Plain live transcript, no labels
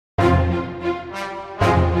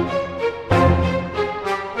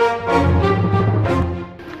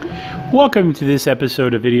Welcome to this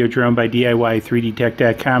episode of Video Drone by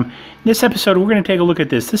DIY3DTech.com. In this episode, we're going to take a look at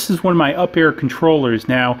this. This is one of my UPair controllers.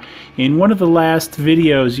 Now, in one of the last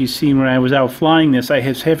videos you seen when I was out flying this, I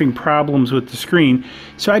was having problems with the screen.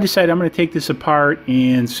 So I decided I'm going to take this apart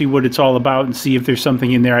and see what it's all about and see if there's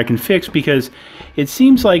something in there I can fix, because it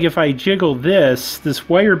seems like if I jiggle this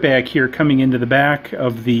wire back here coming into the back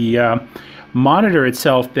of the monitor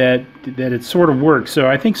itself, that it sort of works. So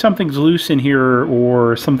I think something's loose in here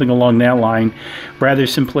or something along that line. Rather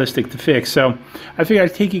simplistic to fix. So I figured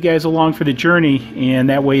I'd take you guys along for the journey, and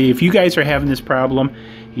that way if you guys are having this problem,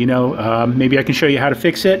 you know, maybe I can show you how to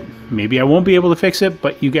fix it. Maybe I won't be able to fix it,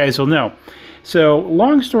 but you guys will know. So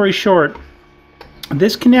long story short,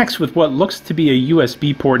 this connects with what looks to be a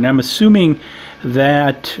USB port, and I'm assuming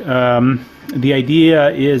that the idea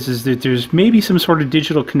is that there's maybe some sort of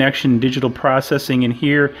digital connection, digital processing in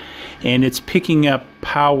here, and it's picking up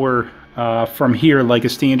power from here like a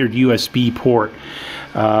standard USB port.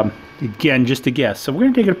 Again, just a guess. So we're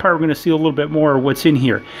going to take it apart. We're going to see a little bit more of what's in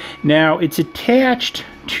here. Now, it's attached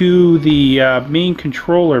to the main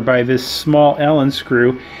controller by this small Allen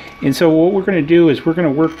screw, and so what we're going to do is we're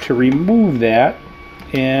going to work to remove that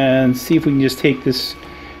and see if we can just take this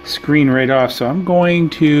screen right off. So I'm going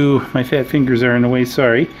to, my fat fingers are in the way,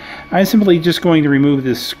 sorry. I'm simply just going to remove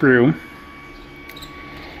this screw,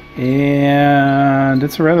 and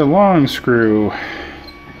it's a rather long screw.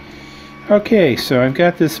 Okay, so I've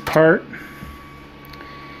got this apart,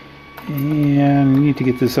 and we need to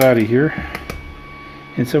get this out of here.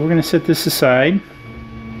 And so we're going to set this aside,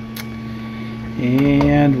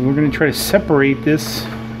 and we're going to try to separate this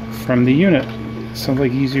from the unit. Sounds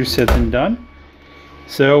like easier said than done.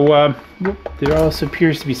 So there also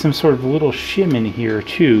appears to be some sort of a little shim in here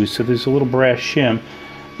too. So there's a little brass shim.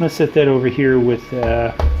 I'm going to set that over here with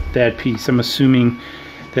that piece. I'm assuming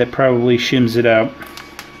that probably shims it out.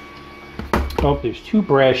 Oh, there's two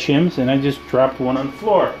brass shims, and I just dropped one on the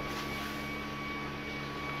floor.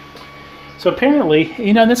 So apparently,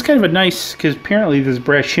 you know, that's kind of a nice, because apparently there's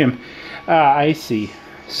brass shim. I see.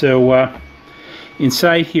 So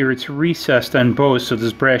inside here, it's recessed on both, so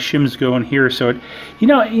there's brass shims going here. So, you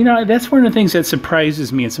know, that's one of the things that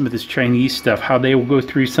surprises me in some of this Chinese stuff, how they will go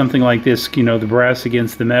through something like this, you know, the brass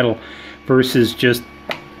against the metal, versus just,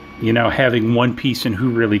 you know, having one piece and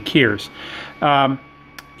who really cares.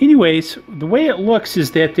 Anyways, the way it looks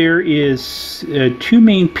is that there is two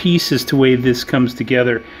main pieces to the way this comes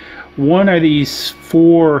together. One are these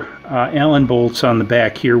four Allen bolts on the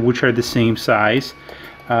back here, which are the same size.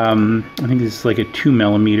 I think this is like a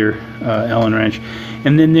 2mm Allen wrench.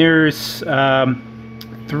 And then there's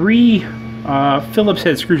three Phillips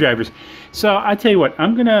head screwdrivers. So I tell you what,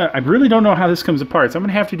 I really don't know how this comes apart, so I'm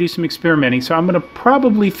gonna have to do some experimenting. So I'm gonna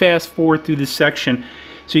probably fast forward through this section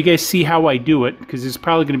so you guys see how I do it, because there's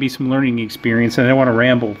probably gonna be some learning experience, and I don't want to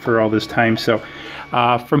ramble for all this time. So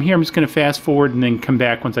from here, I'm just gonna fast forward and then come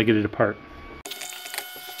back once I get it apart.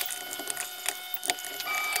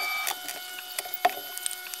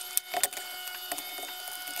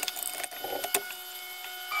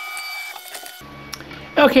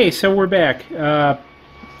 Okay, so we're back.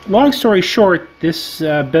 Long story short, this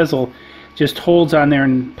bezel just holds on there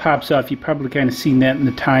and pops off. You've probably kind of seen that in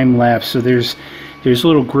the time lapse. So there's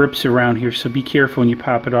little grips around here, so be careful when you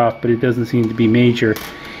pop it off, but it doesn't seem to be major.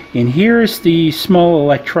 And here's the small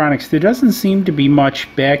electronics. There doesn't seem to be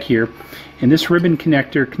much back here. And this ribbon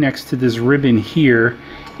connector connects to this ribbon here,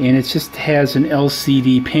 and it just has an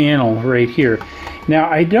LCD panel right here. Now,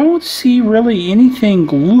 I don't see really anything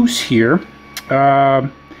loose here.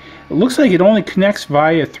 It looks like it only connects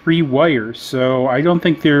via 3 wires, so I don't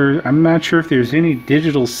think I'm not sure if there's any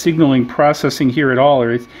digital signaling processing here at all,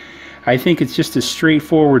 or I think it's just a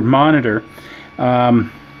straightforward monitor.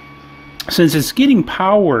 Since it's getting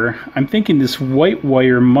power, I'm thinking this white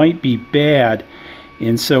wire might be bad,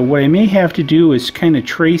 and so what I may have to do is kind of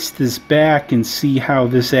trace this back and see how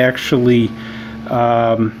this actually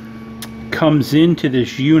comes into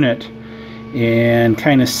this unit, and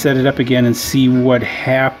kind of set it up again and see what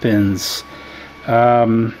happens,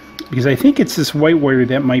 because I think it's this white wire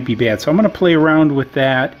that might be bad. So I'm going to play around with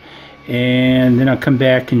that, and then I'll come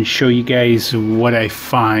back and show you guys what I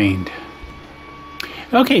find.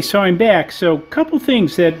 Okay, so I'm back. So a couple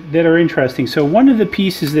things that are interesting. So one of the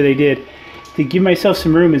pieces that I did to give myself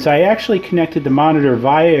some room is I actually connected the monitor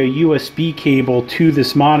via a USB cable to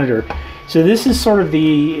this monitor. So this is sort of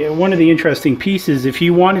one of the interesting pieces. If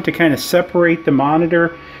you wanted to kind of separate the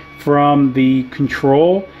monitor from the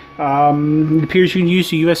control, it appears you can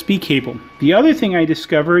use a USB cable. The other thing I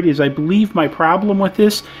discovered is I believe my problem with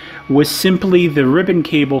this was simply the ribbon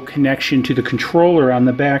cable connection to the controller on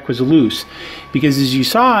the back was loose. Because as you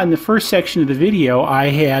saw in the first section of the video, I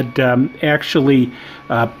had it actually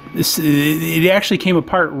came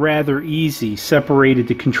apart rather easy, separated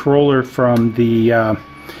the controller from the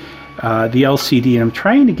LCD. And I'm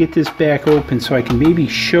trying to get this back open so I can maybe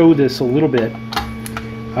show this a little bit.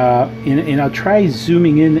 And I'll try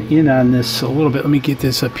zooming in on this a little bit. Let me get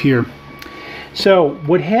this up here. So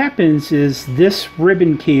what happens is this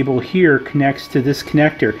ribbon cable here connects to this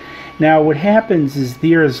connector. Now what happens is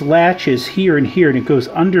there's latches here and here, and it goes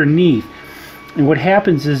underneath. And what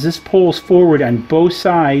happens is this pulls forward on both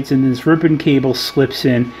sides, and this ribbon cable slips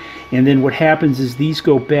in. And then what happens is these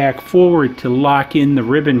go back forward to lock in the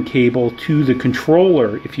ribbon cable to the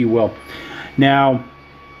controller, if you will. Now,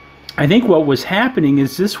 I think what was happening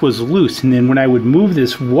is this was loose, and then when I would move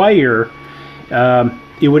this wire,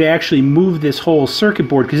 it would actually move this whole circuit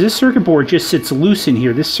board, because this circuit board just sits loose in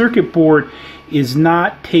here. This circuit board is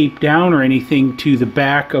not taped down or anything to the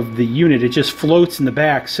back of the unit. It just floats in the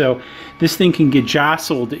back, so this thing can get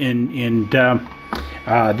jostled and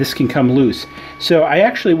this can come loose. So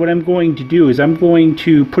what I'm going to do is I'm going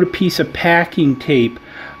to put a piece of packing tape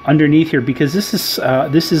underneath here, because this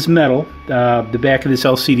is metal, the back of this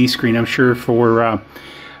LCD screen, I'm sure for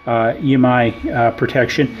EMI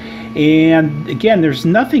protection. And again, there's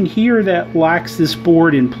nothing here that locks this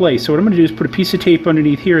board in place. So what I'm going to do is put a piece of tape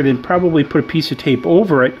underneath here, then probably put a piece of tape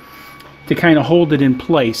over it to kind of hold it in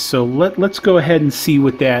place. So let's go ahead and see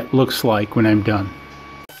what that looks like when I'm done.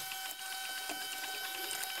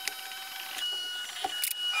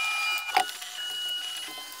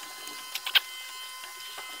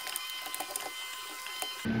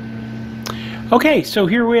 Okay, so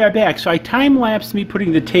here we are back. So I time-lapsed me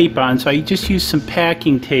putting the tape on, so I just used some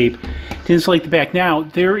packing tape to insulate the back. Now,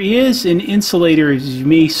 there is an insulator, as you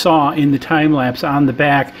may saw in the time-lapse, on the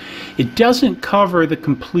back. It doesn't cover the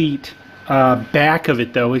complete back of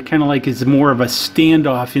it, though. It kind of like is more of a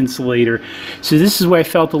standoff insulator. So this is where I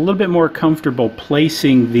felt a little bit more comfortable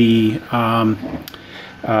placing the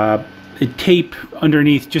tape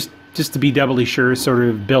underneath, just to be doubly sure, sort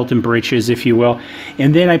of built in britches, if you will.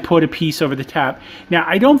 And then I put a piece over the top. Now,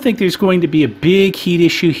 I don't think there's going to be a big heat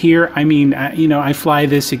issue here. I mean, you know, I fly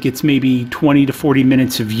this, it gets maybe 20 to 40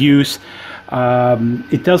 minutes of use.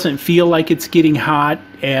 It doesn't feel like it's getting hot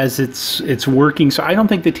as it's working, so I don't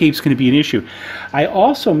think the tape's going to be an issue. I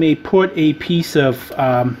also may put a piece of,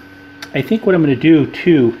 I think what I'm going to do,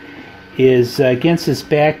 too, is against this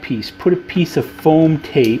back piece, put a piece of foam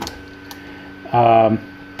tape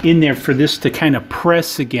in there for this to kind of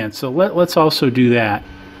press against. So let's also do that.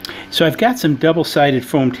 So I've got some double-sided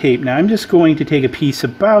foam tape. Now I'm just going to take a piece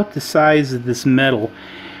about the size of this metal,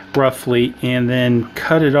 roughly, and then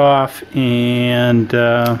cut it off, and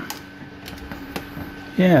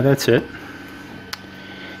yeah, that's it.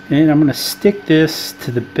 And I'm going to stick this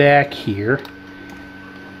to the back here.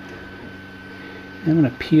 I'm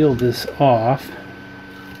going to peel this off.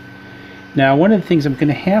 Now, one of the things I'm going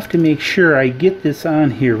to have to make sure I get this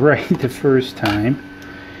on here right the first time,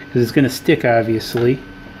 because it's going to stick, obviously.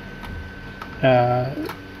 So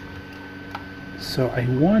I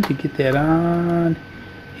want to get that on,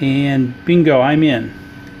 and bingo, I'm in.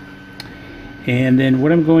 And then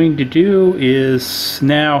what I'm going to do is,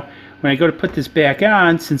 now, when I go to put this back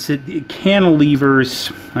on, since it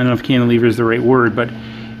cantilevers, I don't know if cantilever is the right word, but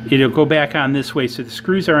it'll go back on this way. So the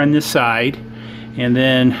screws are on this side, and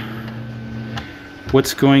then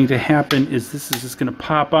what's going to happen is this is just going to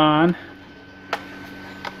pop on.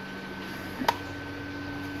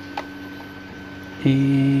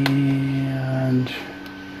 And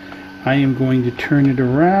I am going to turn it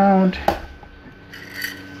around.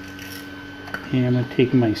 And I'm going to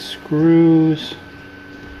take my screws.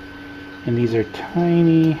 And these are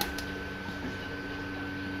tiny.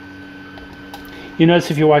 You notice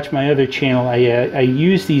if you watch my other channel, I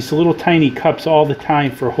use these little tiny cups all the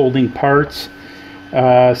time for holding parts.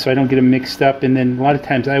 So I don't get them mixed up, and then a lot of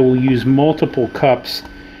times I will use multiple cups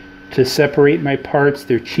to separate my parts.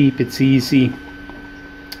 They're cheap, it's easy.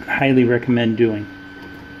 I highly recommend doing.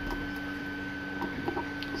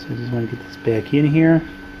 So I just want to get this back in here.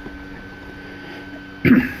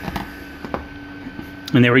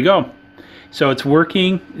 And there we go. So it's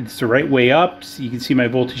working, it's the right way up. So you can see my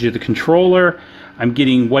voltage of the controller. I'm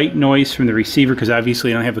getting white noise from the receiver because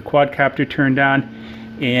obviously I don't have the quadcopter turned on.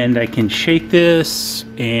 And I can shake this,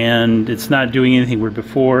 and it's not doing anything where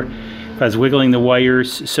before if I was wiggling the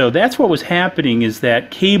wires. So that's what was happening, is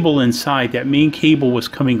that cable inside, that main cable was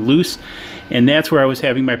coming loose, and that's where I was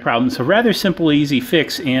having my problem. So rather simple, easy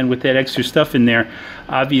fix, and with that extra stuff in there,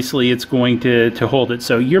 obviously it's going to hold it.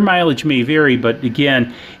 So your mileage may vary, but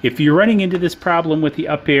again, if you're running into this problem with the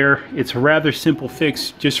UPair, it's a rather simple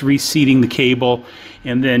fix, just reseating the cable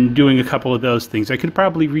and then doing a couple of those things. I could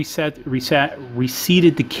probably reseated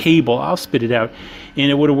the cable, I'll spit it out, and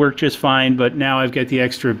it would have worked just fine, but now I've got the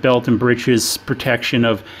extra belt and britches protection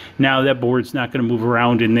of now that board's not going to move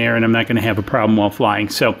around in there and I'm not going to have a problem while flying.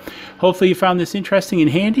 So hopefully you found this interesting and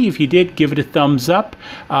handy. If you did, give it a thumbs up.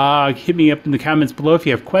 Hit me up in the comments below if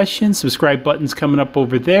you have questions. Subscribe button's coming up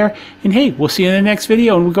over there. And hey, we'll see you in the next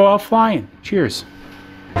video and we'll go out flying. Cheers.